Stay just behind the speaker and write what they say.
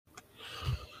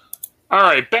All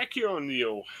right, back here on the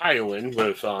Ohioan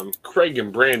with Craig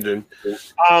and Brandon.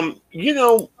 You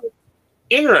know,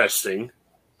 interesting.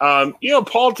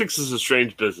 Politics is a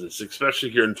strange business, especially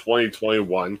here in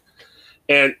 2021.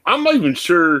 And I'm not even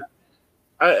sure.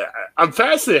 I'm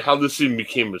fascinated how this even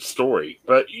became a story.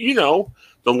 But, the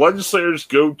legislators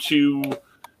go to,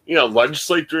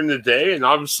 legislate during the day. And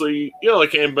obviously,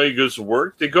 like anybody goes to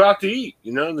work, they go out to eat.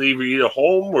 They either eat at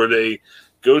home or they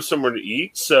go somewhere to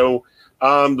eat. So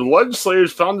the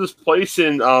legislators found this place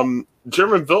in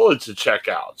German Village to check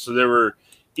out. So they were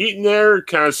eating there,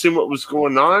 kind of seeing what was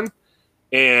going on.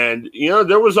 And,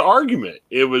 there was an argument.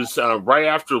 It was right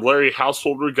after Larry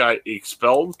Householder got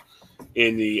expelled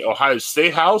in the Ohio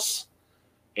State House.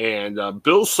 And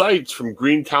Bill Seitz from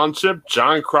Green Township,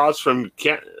 John Cross from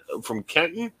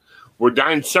Kenton were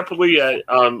dined separately at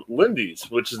Lindy's,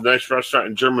 which is a nice restaurant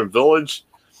in German Village.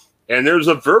 And there was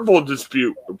a verbal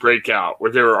dispute breakout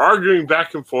where they were arguing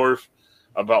back and forth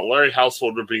about Larry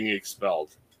Householder being expelled.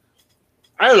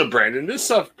 I don't know, Brandon, this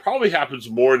stuff probably happens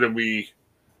more than we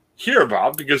hear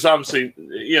about because obviously,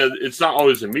 it's not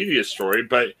always a media story,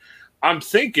 but I'm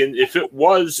thinking if it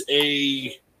was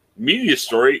a media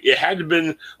story, it had to have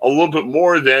been a little bit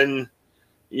more than,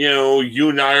 you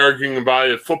and I arguing about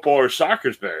if football or soccer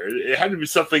is better. It had to be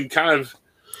something kind of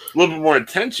a little bit more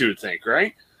intense, you would think,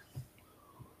 right?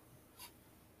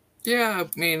 Yeah,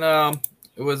 I mean,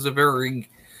 it was a very,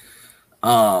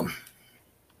 when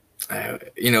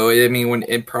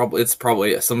it's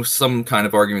probably some kind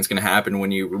of argument's going to happen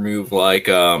when you remove like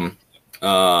a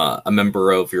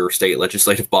member of your state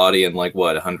legislative body in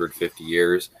 150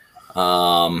 years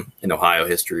in Ohio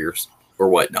history or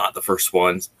whatnot, the first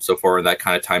one so far in that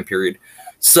kind of time period.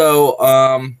 So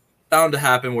bound to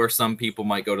happen where some people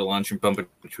might go to lunch and bump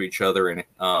into each other and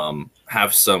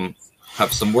have some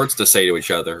words to say to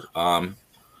each other,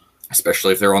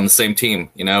 especially if they're on the same team.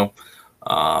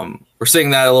 We're seeing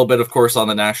that a little bit, of course, on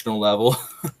the national level.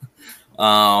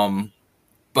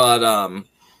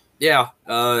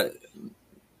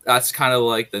 That's kind of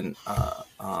like the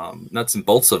nuts and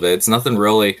bolts of it. It's nothing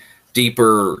really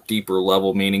deeper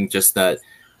level, meaning just that,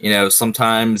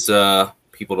 sometimes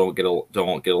people don't get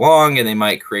along and they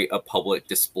might create a public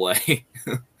display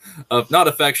of not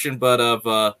affection, but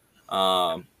of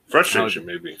frustration,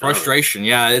 maybe. Frustration,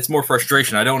 yeah. It's more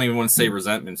frustration. I don't even want to say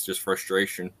resentment. It's just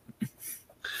frustration.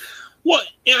 Well,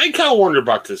 I kind of wonder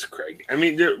about this, Craig. I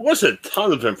mean, there wasn't a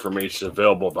ton of information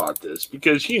available about this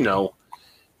because, it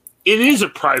is a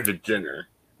private dinner.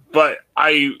 But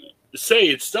I say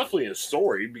it's definitely a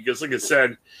story because, like I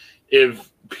said,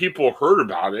 if people heard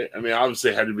about it, I mean, obviously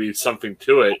it had to be something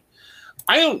to it.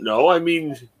 I don't know. I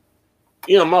mean,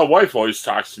 my wife always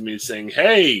talks to me saying,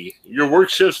 hey, your work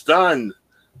shift's done.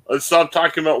 Let's stop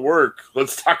talking about work.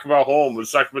 Let's talk about home.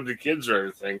 Let's talk about the kids or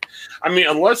everything. I mean,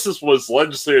 unless this was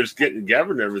legislators getting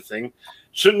together and everything,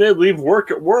 shouldn't they leave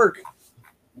work at work?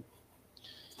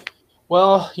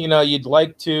 Well, you'd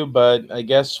like to, but I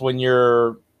guess when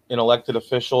you're an elected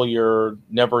official, you're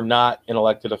never not an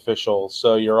elected official.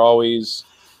 So you're always,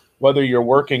 whether you're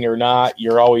working or not,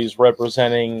 you're always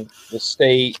representing the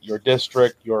state, your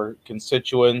district, your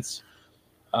constituents.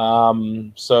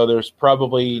 So there's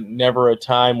probably never a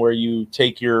time where you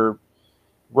take your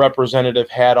representative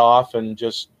hat off and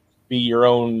just be your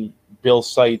own Bill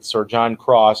Seitz or John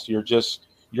Cross.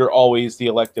 You're always the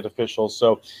elected official.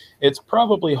 So it's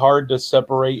probably hard to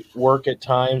separate work at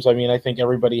times. I mean, I think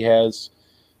everybody has,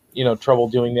 trouble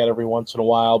doing that every once in a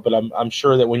while, but I'm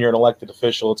sure that when you're an elected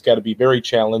official, it's got to be very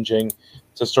challenging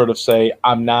to sort of say,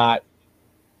 I'm not,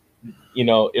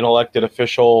 an elected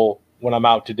official when I'm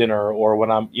out to dinner or when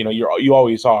I'm, you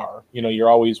always are, you're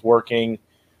always working,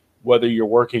 whether you're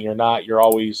working or not, you're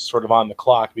always sort of on the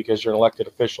clock because you're an elected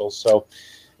official. So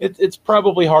it's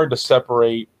probably hard to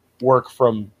separate work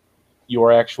from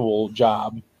your actual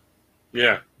job.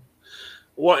 Yeah.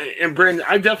 Well, and Brandon,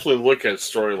 I definitely look at a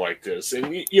story like this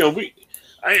and,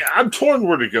 I'm torn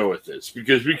where to go with this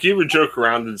because we can even joke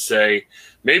around and say,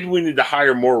 maybe we need to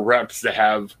hire more reps to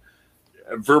have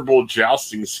verbal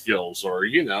jousting skills or,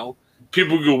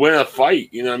 people who win a fight.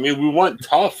 We want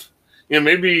tough.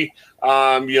 Maybe,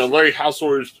 Larry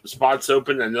Householder's spot's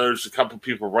open. I know there's a couple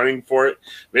people running for it.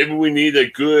 Maybe we need a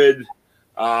good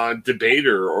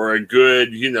debater or a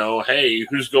good, hey,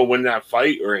 who's going to win that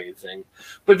fight or anything.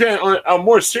 But then on a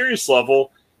more serious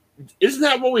level, isn't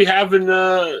that what we have in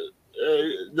the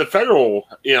federal,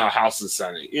 House and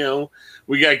Senate?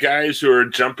 We got guys who are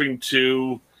jumping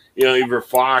to, either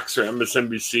Fox or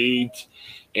MSNBC,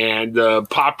 and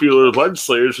popular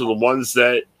legislators are the ones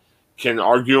that can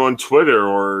argue on Twitter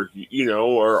or,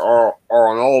 or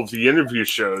on all of the interview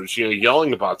shows,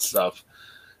 yelling about stuff.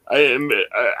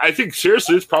 I think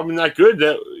seriously, it's probably not good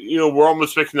that we're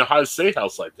almost making the hottest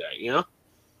steakhouse like that.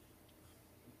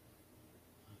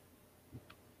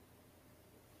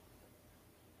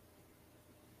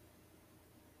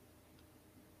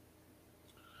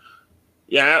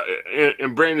 Yeah,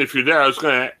 and Brandon, if you're there, I was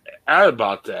going to add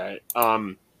about that.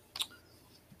 I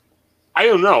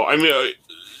don't know. I mean,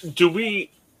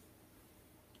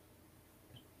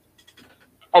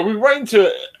 are we right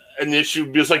into an issue?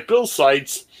 Because like Bill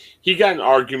cites, he got an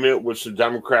argument with the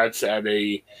Democrats at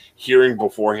a hearing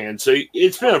beforehand. So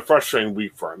it's been a frustrating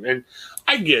week for him. And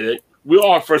I get it. We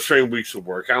all have frustrating weeks of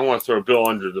work. I don't want to throw Bill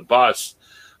under the bus.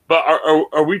 But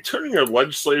are we turning our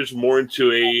legislators more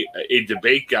into a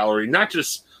debate gallery, not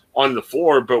just on the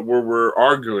floor, but where we're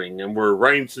arguing and we're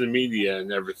writing to the media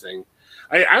and everything?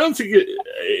 I don't think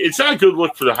it's not a good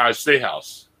look for the High State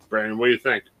House. Brandon, what do you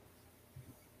think?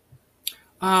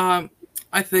 I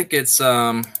think it's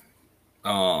I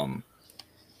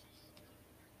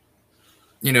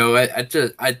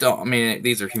mean,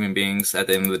 these are human beings at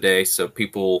the end of the day, so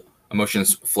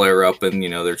emotions flare up, and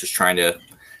they're just trying to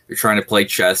play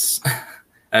chess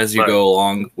as you go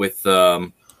along with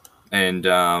trying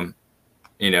to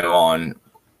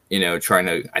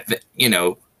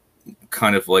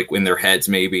kind of like in their heads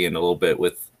maybe, and a little bit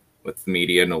with the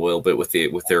media and a little bit with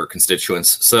their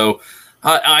constituents. So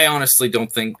I honestly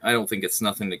don't think it's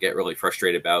nothing to get really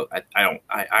frustrated about.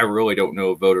 I really don't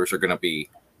know if voters are going to be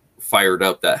fired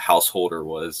up that householder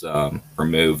was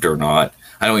removed or not.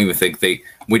 I don't even think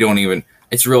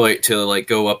it's really to like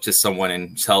go up to someone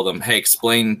and tell them, hey,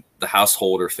 explain the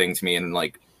householder thing to me in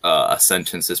like a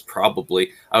sentence is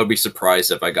probably, I would be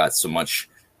surprised if I got so much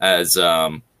as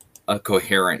a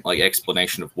coherent like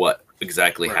explanation of what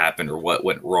exactly happened or what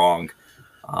went wrong.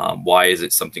 Why is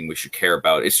it something we should care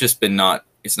about? It's just been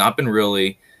it's not been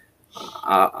really,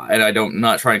 and I'm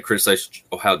not trying to criticize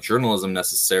how journalism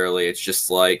necessarily. It's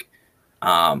just like,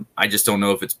 I just don't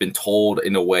know if it's been told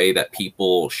in a way that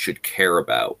people should care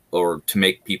about, or to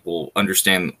make people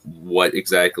understand what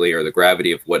exactly, or the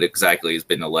gravity of what exactly has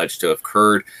been alleged to have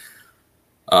occurred.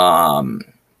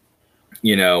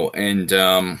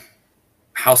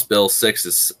 House Bill 6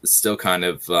 is still kind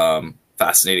of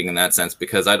fascinating in that sense,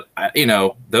 because that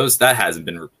hasn't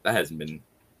been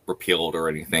repealed or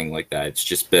anything like that. It's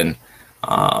just been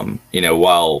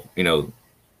while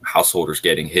householders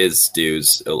getting his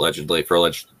dues allegedly for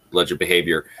alleged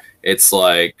behavior, it's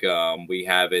like we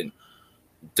haven't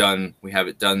done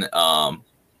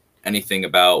anything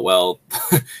about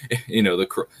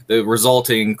the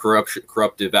resulting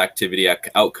corruptive activity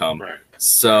outcome. Right.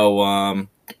 So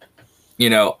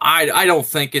I don't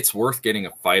think it's worth getting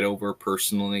a fight over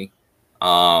personally.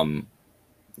 I've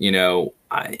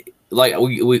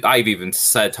even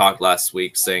talked last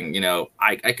week saying,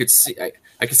 I could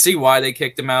see why they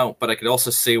kicked him out, but I could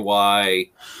also see why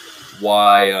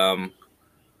I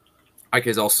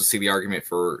could also see the argument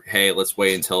for, hey, let's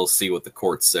wait until see what the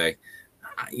courts say.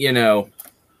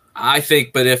 I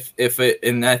think, but if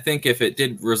it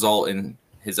did result in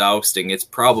his ousting, it's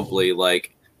probably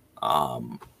like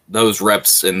those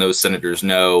reps and those senators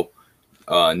know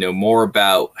more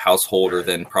about householder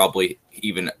than probably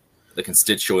even the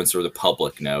constituents or the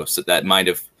public know. So that might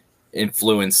have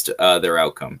influenced their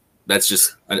outcome. That's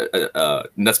just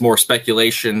that's more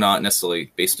speculation, not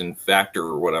necessarily based in fact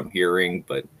or what I'm hearing.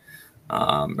 But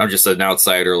I'm just an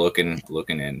outsider looking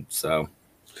in. So,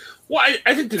 well,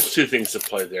 I think there's two things to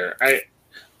play there.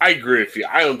 I agree with you.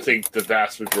 I don't think the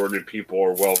vast majority of people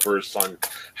are well versed on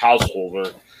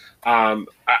householder. I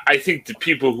think the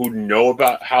people who know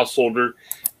about householder,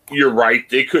 you're right,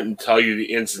 they couldn't tell you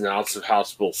the ins and outs of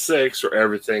House Bill 6 or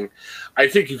everything. I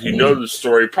think if you know the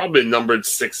story, probably the number that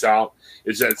sticks out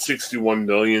is at 61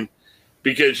 million.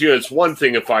 Because, it's one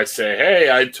thing if I say,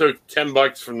 hey, I took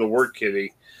 $10 from the work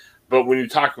kitty. But when you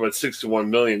talk about 61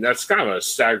 million, that's kind of a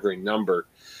staggering number.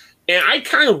 And I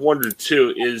kind of wonder,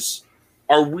 too, is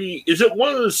it one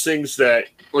of those things that,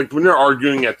 like when they're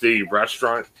arguing at the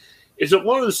restaurant, is it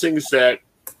one of those things that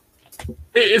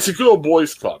it's a good old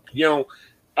boys club?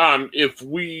 If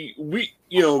we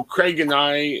Craig and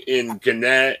I and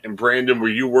Gannett and Brandon, where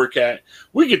you work at,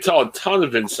 we could tell a ton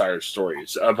of insider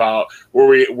stories about where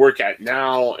we work at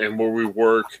now and where we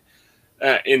work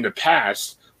in the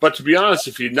past. But to be honest,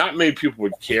 if not many people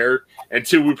would care, and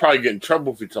two, we'd probably get in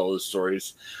trouble if we tell those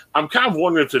stories. I'm kind of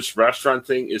wondering if this restaurant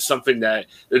thing is something that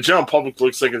the general public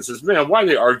looks like and says, man, why are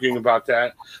they arguing about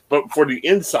that? But for the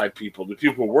inside people, the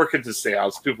people who work at the State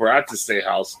House, people who are at the State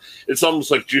House, it's almost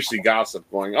like juicy gossip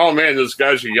going, oh, man, those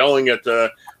guys are yelling at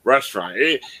the restaurant.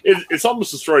 It's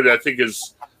almost a story that I think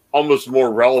is almost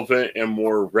more relevant and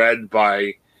more read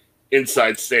by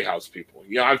inside Statehouse people.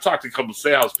 I've talked to a couple of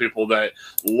Statehouse people that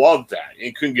love that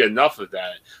and couldn't get enough of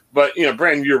that. But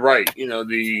Brandon, you're right.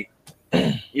 The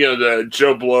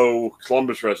Joe Blow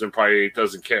Columbus resident probably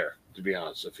doesn't care, to be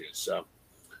honest with you. So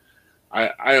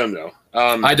I don't know.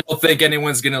 I don't think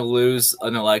anyone's going to lose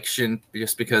an election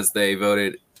just because they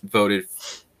voted to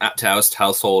oust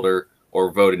Householder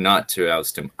or voted not to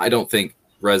oust him. I don't think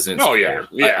residents. Oh yeah,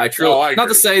 yeah. I truly I not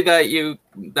agree. to say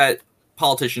that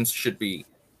politicians should be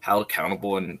held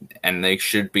accountable and they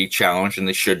should be challenged and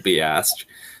they should be asked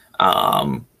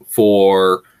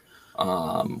for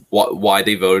why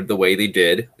they voted the way they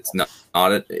did. It's not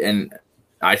and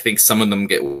I think some of them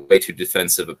get way too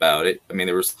defensive about it. I mean,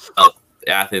 there was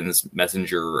Athens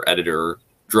Messenger editor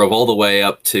drove all the way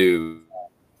up to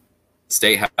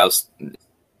State House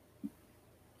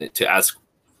to ask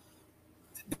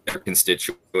their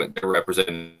constituent, their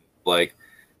representative, followed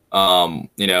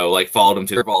him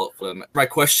to their vault. My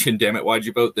question, damn it, why'd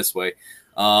you vote this way?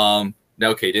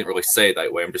 Okay, didn't really say it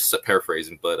that way. I'm just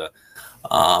paraphrasing, but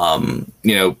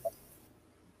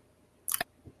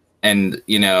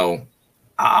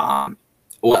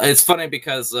well, it's funny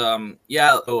because the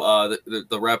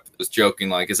rep was joking,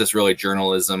 like, is this really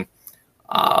journalism,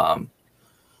 or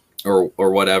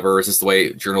whatever? Is this the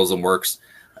way journalism works?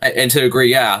 And to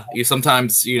agree, yeah, you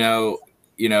sometimes,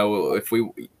 if we,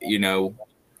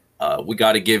 we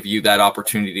got to give you that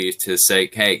opportunity to say,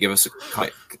 hey, give us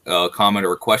a comment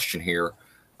or a question here.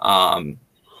 And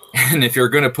if you're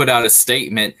going to put out a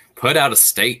statement, put out a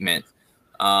statement.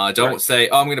 Don't say,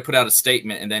 oh, I'm going to put out a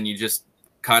statement, and then you just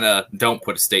kind of don't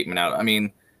put a statement out. I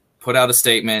mean, put out a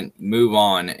statement, move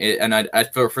on.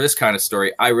 For this kind of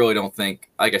story, I really don't think,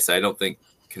 like I said, I don't think,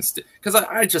 because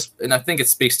I think it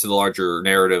speaks to the larger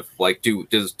narrative. Like, do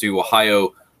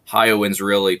Ohioans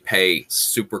really pay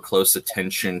super close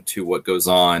attention to what goes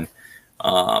on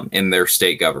in their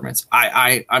state governments?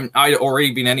 I'd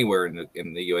already been anywhere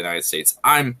in the United States.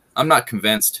 I'm not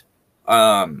convinced.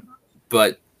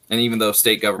 But even though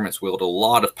state governments wield a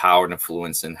lot of power and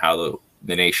influence in how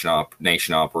the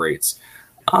nation operates,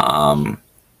 I'm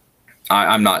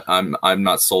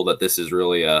not sold that this is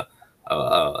really a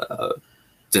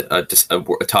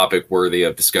topic worthy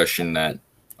of discussion that,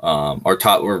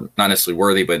 or not necessarily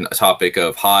worthy, but a topic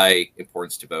of high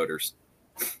importance to voters.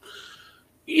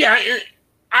 Yeah,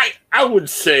 I would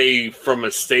say from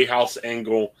a State House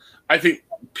angle, I think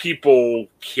people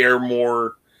care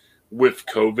more with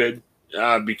COVID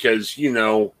because,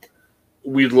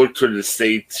 we look to the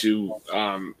state to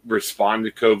respond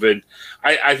to COVID.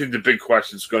 I think the big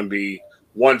question is going to be,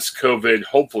 once COVID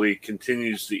hopefully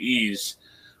continues to ease,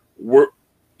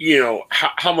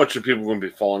 how much are people going to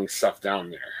be following stuff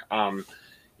down there?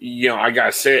 I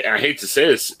gotta say, I hate to say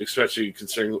this, especially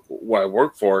considering what I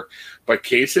work for, but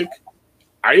Kasich,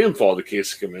 I didn't follow the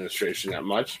Kasich administration that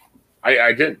much.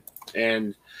 I didn't,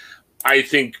 and I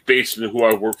think based on who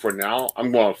I work for now,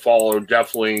 I'm going to follow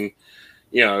definitely.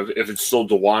 If it's still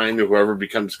DeWine or whoever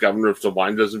becomes governor, if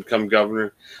DeWine doesn't become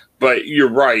governor. But you're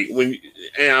right. And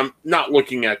I'm not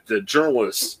looking at the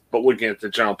journalists, but looking at the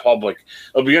general public.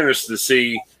 It'll be interesting to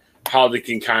see how they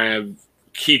can kind of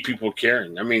keep people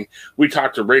caring. I mean, we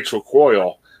talked to Rachel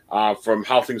Coyle from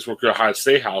How Things Work at Ohio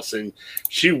State House, and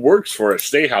she works for a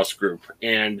State House group,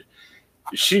 and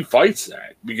she fights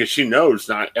that because she knows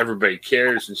not everybody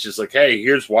cares, and she's like, hey,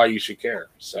 here's why you should care.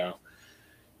 So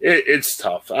it's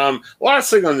tough. Last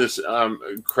thing on this,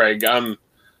 Craig, I'm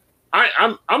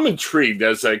intrigued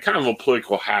as a kind of a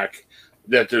political hack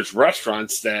that there's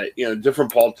restaurants that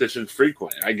different politicians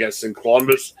frequent. I guess in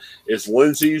Columbus is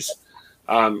Lindsay's.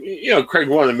 Craig,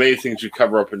 one of the main things you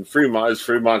cover up in Fremont is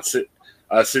Fremont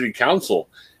City Council.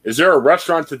 Is there a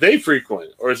restaurant that they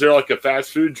frequent, or is there like a fast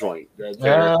food joint that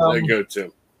they go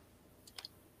to?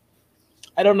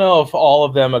 I don't know if all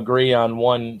of them agree on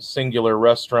one singular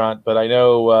restaurant, but I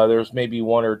know there's maybe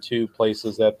one or two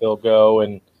places that they'll go,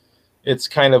 and it's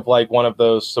kind of like one of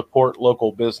those support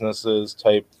local businesses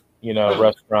type,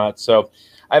 restaurants. So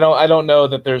I don't know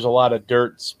that there's a lot of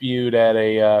dirt spewed at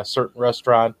a certain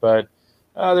restaurant, but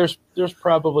there's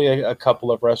probably a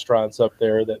couple of restaurants up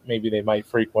there that maybe they might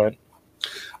frequent.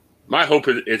 My hope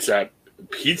is it's that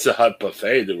Pizza Hut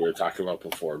buffet that we were talking about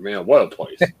before. Man, what a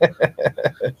place!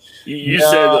 You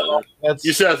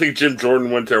said I think Jim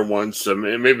Jordan went there once, and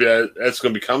maybe that's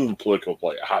going to become the political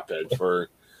hotbed for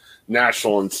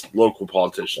national and local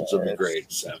politicians. It'll be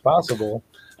great. So. It's possible.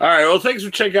 All right. Well, thanks for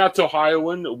checking out the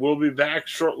Ohioan. We'll be back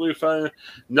shortly for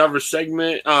another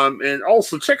segment. And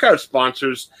also check out our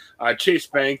sponsors, Chase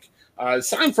Bank.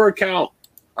 Sign for account.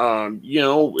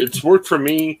 It's worked for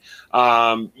me.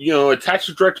 Attach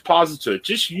a direct deposit to it.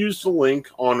 Just use the link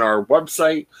on our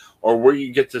website or where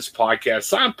you get this podcast,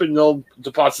 sign up and they'll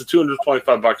deposit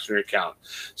 $225 in your account.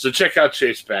 So check out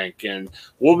Chase Bank, and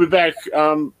we'll be back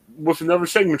with another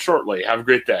segment shortly. Have a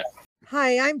great day.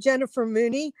 Hi, I'm Jennifer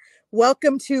Mooney.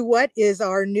 Welcome to what is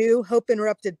our new Hope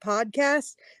Interrupted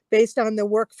podcast based on the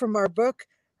work from our book,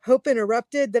 Hope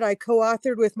Interrupted, that I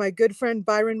co-authored with my good friend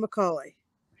Byron McCauley.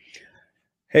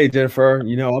 Hey, Jennifer,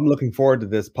 I'm looking forward to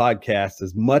this podcast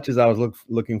as much as I was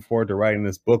looking forward to writing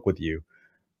this book with you.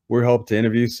 We hope to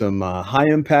interview some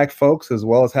high-impact folks as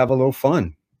well as have a little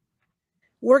fun.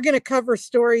 We're going to cover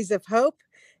stories of hope.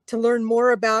 To learn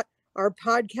more about our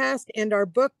podcast and our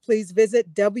book, please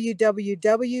visit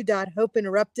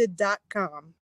www.hopeinterrupted.com.